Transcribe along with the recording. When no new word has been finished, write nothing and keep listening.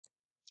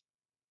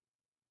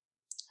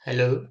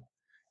Hello,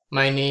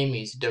 my name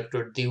is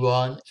Dr.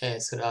 Dewan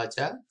S.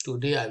 Raja.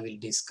 Today I will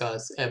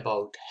discuss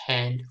about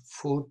hand,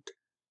 foot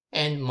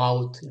and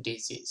mouth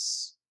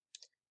disease.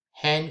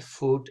 Hand,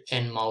 foot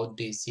and mouth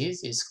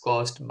disease is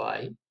caused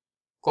by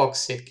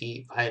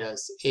Coxsackie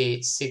virus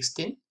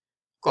A16,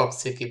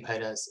 Coxsackie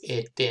virus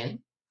A10,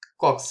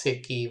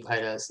 Coxsackie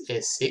virus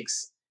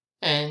A6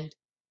 and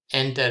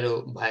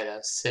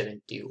enterovirus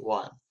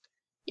 71.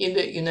 In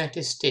the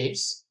United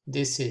States,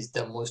 this is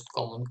the most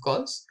common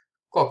cause,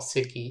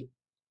 Coxsackie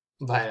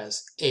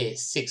virus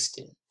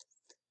A16.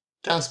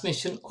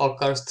 Transmission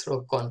occurs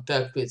through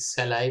contact with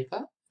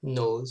saliva,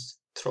 nose,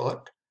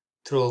 throat,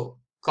 through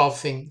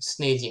coughing,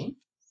 sneezing,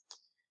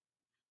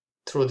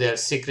 through their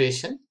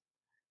secretion,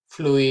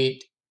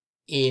 fluid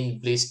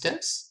in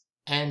blisters,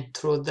 and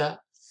through the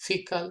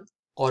fecal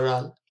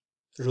oral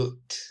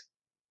route.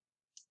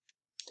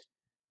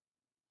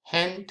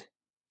 Hand,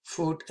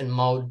 foot, and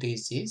mouth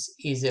disease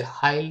is a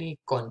highly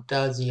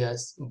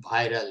contagious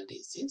viral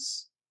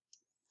disease,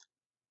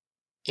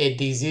 a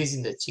disease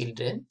in the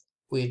children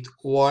with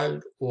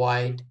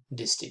worldwide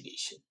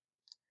distribution.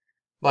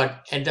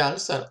 But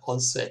adults are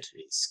also at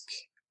risk.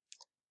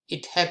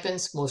 It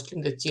happens mostly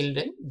in the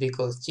children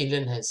because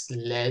children has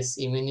less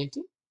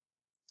immunity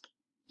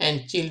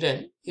and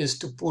children used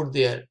to put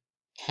their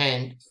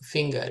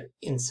finger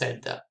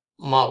inside the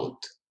mouth.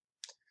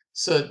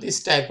 So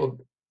this type of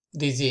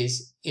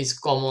disease is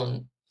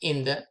common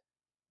in the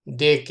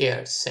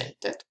daycare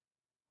center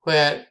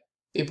where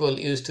people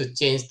used to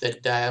change the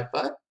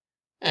diaper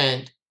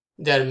and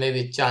there may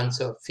be chance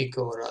of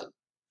fecal-oral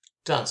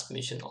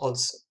transmission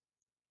also.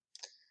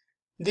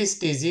 This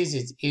disease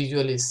is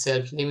usually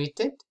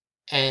self-limited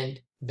and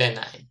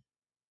benign.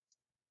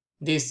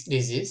 This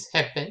disease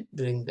happens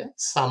during the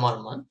summer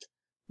month,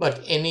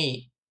 but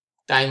any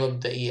time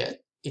of the year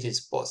it is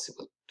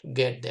possible to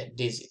get that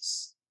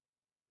disease.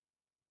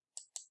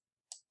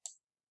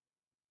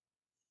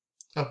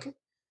 Okay,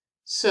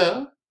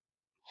 so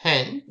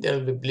hand, there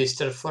will be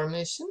blister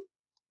formation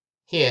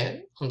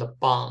here on the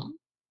palm,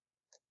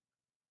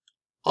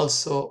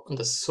 also on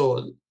the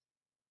sole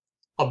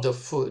of the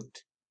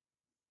foot,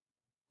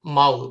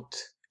 mouth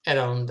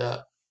around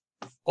the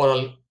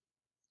oral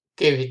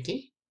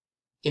cavity,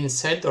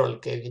 inside the oral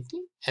cavity,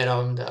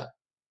 around the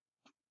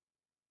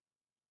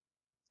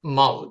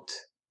mouth.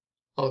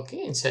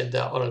 Okay, inside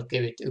the oral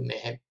cavity you may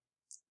have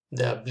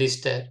the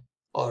blister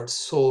or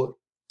sore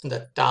in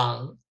the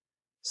tongue,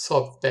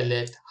 soft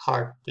palate,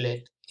 hard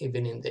palate,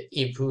 even in the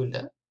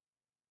uvula.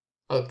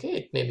 Okay,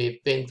 it may be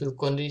a painful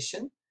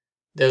condition.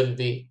 There will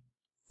be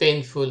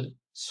painful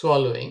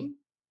swallowing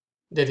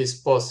that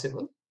is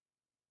possible.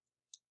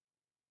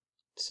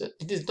 So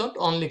it is not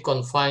only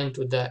confined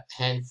to the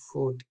hand,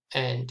 foot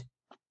and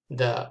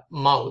the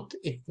mouth.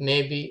 It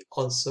may be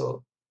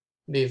also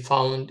be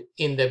found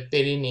in the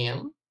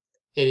perineum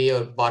area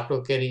or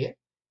buttock area,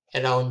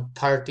 around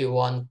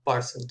 31%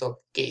 of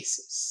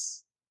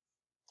cases.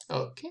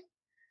 Okay,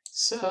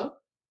 so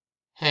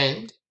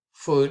hand,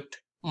 foot,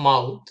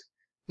 mouth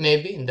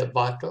may be in the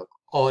buttock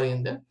or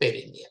in the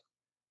perineum.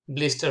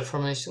 Blister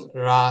formation,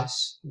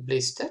 rash,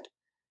 blister,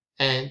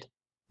 and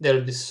there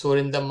will be sore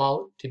in the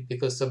mouth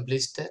because of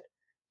blister,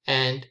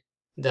 and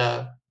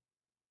the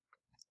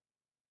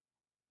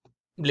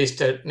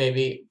blister may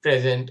be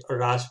present or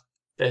rash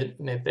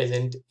may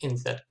present in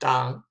the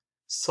tongue,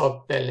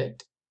 soft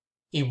palate,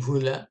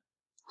 uvula,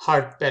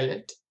 hard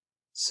palate.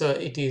 So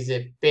it is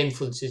a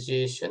painful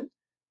situation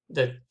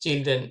that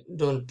children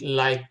don't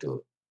like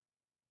to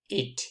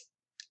eat,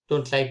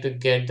 don't like to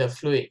get the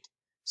fluid.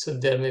 So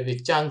there may be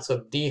chance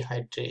of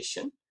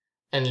dehydration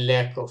and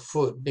lack of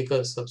food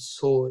because of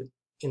sore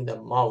in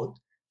the mouth,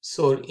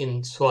 sore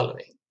in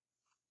swallowing.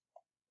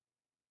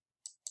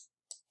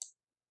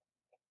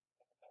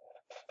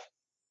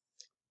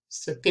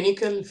 So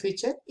clinical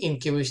feature,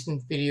 incubation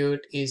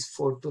period is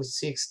 4 to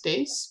 6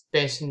 days.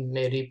 Patient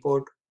may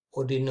report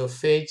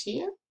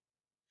odynophagia,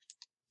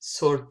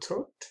 sore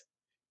throat,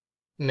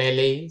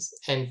 malaise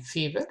and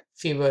fever.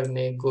 Fever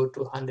may go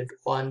to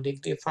 101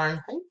 degree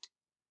Fahrenheit.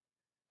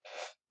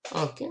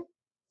 Okay,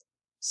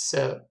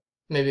 so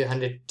maybe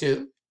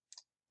 102.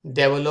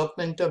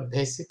 Development of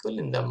vesicle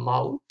in the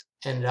mouth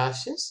and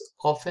rashes,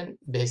 often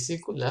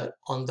vesicular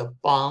on the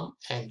palm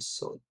and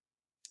sole.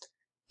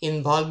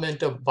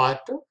 Involvement of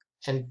buttock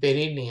and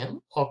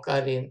perineum occur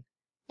in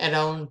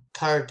around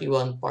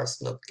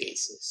 31% of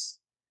cases.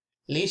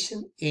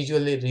 Lesion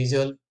usually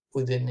resolve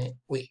within a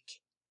week.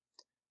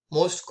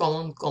 Most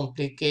common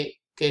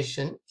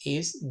complication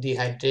is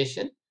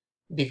dehydration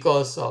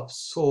because of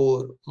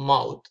sore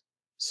mouth,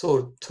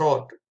 sore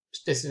throat,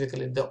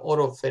 specifically the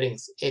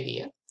oropharynx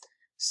area,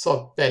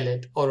 soft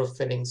palate,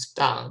 oropharynx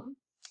tongue,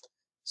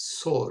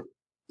 sore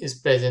is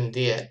present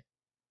there.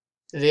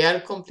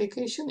 Rare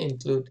complications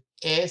include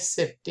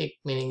aseptic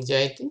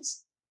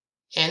meningitis,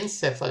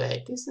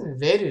 encephalitis, and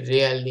very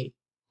rarely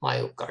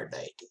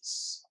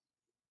myocarditis.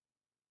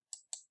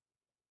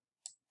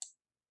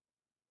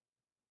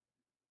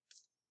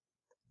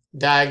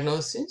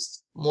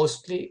 Diagnosis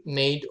mostly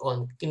made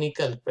on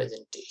clinical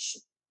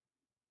presentation.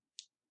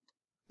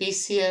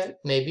 PCR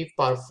may be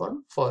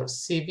performed for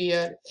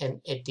severe and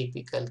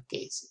atypical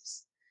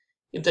cases.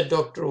 If the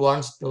doctor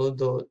wants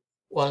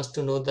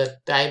to know the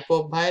type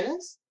of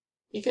virus,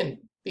 he can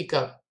pick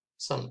up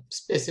some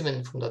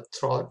specimen from the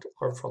throat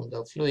or from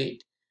the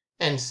fluid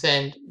and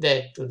send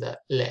that to the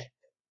lab.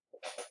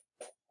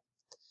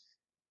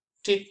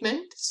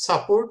 Treatment: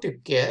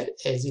 supportive care,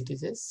 as it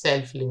is a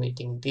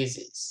self-limiting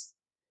disease.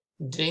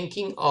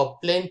 Drinking of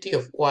plenty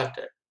of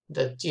water.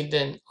 The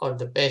children or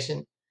the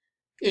patient,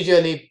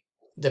 usually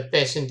the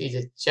patient is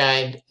a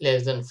child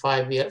less than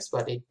 5 years,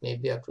 but it may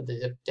be up to the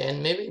age of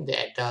 10, maybe the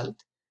adult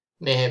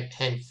may have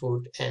hand,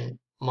 foot and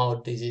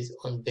mouth disease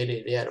on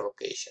very rare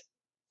occasion.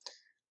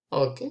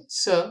 Okay,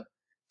 so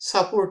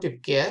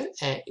supportive care,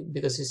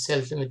 because it's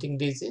self-limiting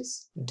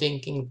disease,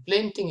 drinking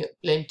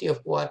plenty of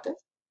water.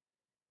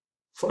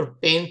 For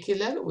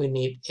painkiller, we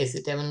need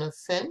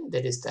acetaminophen,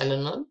 that is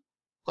Tylenol,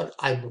 or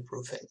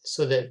ibuprofen,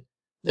 so that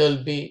there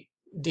will be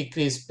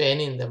decreased pain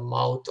in the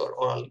mouth or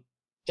oral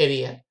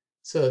area,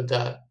 so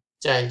the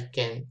child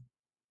can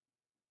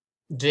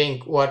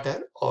drink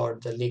water or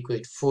the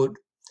liquid food,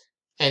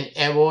 and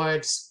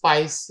avoid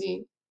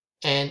spicy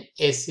and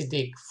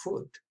acidic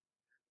food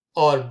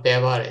or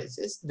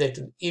beverages that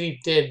will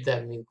irritate the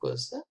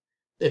mucosa,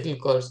 that will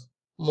cause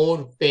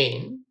more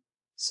pain,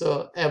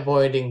 so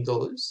avoiding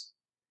those.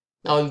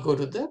 Now we'll go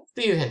to the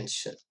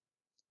prevention.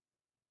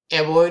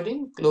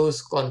 Avoiding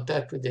close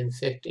contact with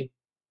infected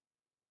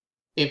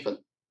people.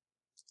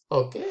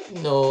 Okay,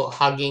 no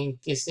hugging,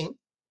 kissing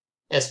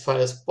as far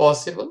as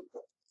possible.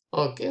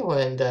 Okay,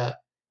 when the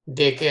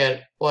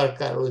daycare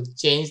worker will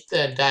change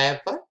the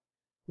diaper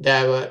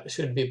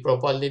should be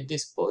properly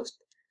disposed,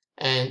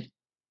 and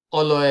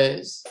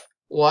always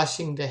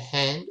washing the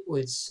hand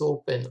with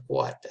soap and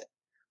water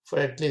for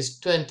at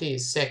least 20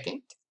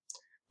 seconds,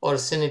 or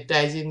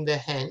sanitizing the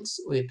hands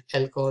with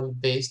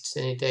alcohol-based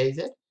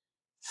sanitizer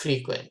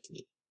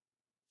frequently.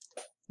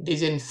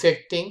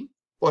 Disinfecting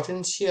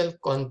potential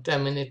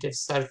contaminated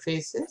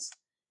surfaces,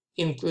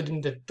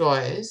 including the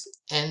toys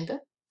and the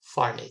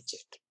furniture.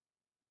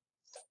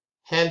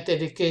 Health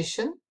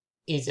education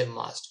is a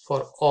must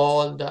for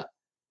all the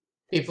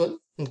people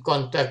in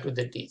contact with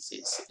the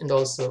disease, and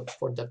also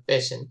for the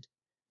patient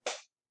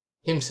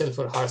himself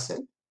or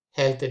herself.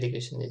 Health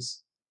education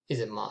is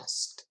a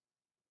must.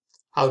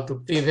 How to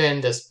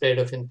prevent the spread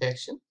of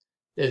infection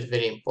is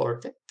very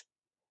important.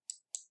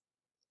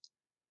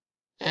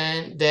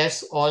 And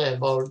that's all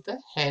about the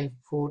hand,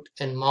 foot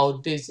and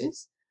mouth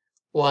disease.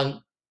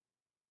 One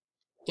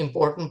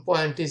important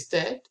point is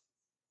that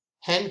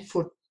hand,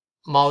 foot,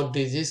 mouth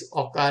disease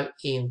occur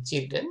in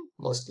children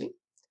mostly.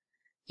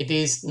 It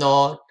is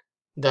not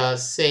the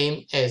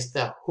same as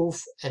the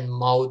hoof and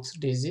mouth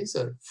disease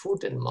or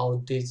foot and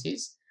mouth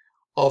disease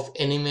of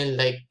animal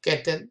like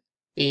cattle,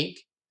 pig.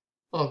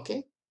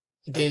 Okay,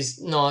 it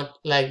is not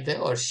like the,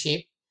 or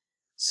sheep.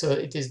 So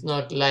it is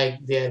not like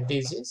their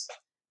disease.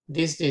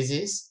 This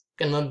disease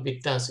cannot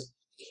be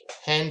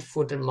hand,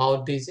 foot and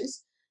mouth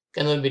disease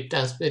cannot be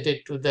transmitted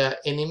to the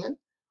animal,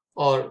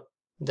 or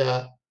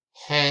the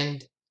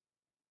hand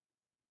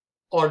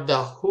or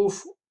the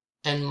hoof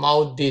and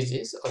mouth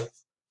disease or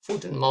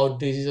foot and mouth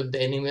disease of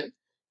the animal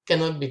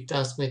cannot be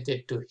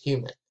transmitted to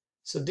human.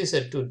 So these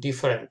are two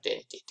different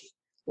entities.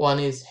 One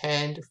is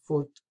hand,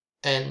 foot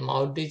and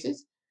mouth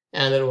disease.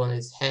 Another one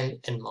is hand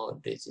and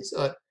mouth disease,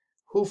 or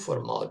hoof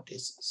or mouth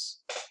disease.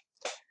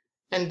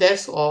 And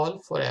that's all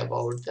for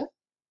about the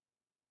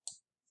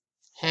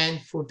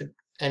hand, foot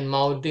and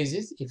mouth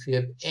disease. If you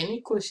have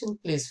any question,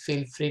 please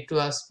feel free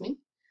to ask me.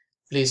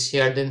 Please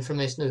share the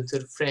information with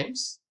your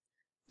friends.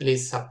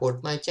 Please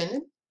support my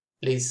channel.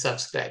 Please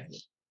subscribe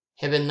me.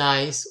 Have a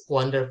nice,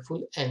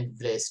 wonderful and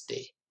blessed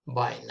day.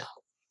 Bye now.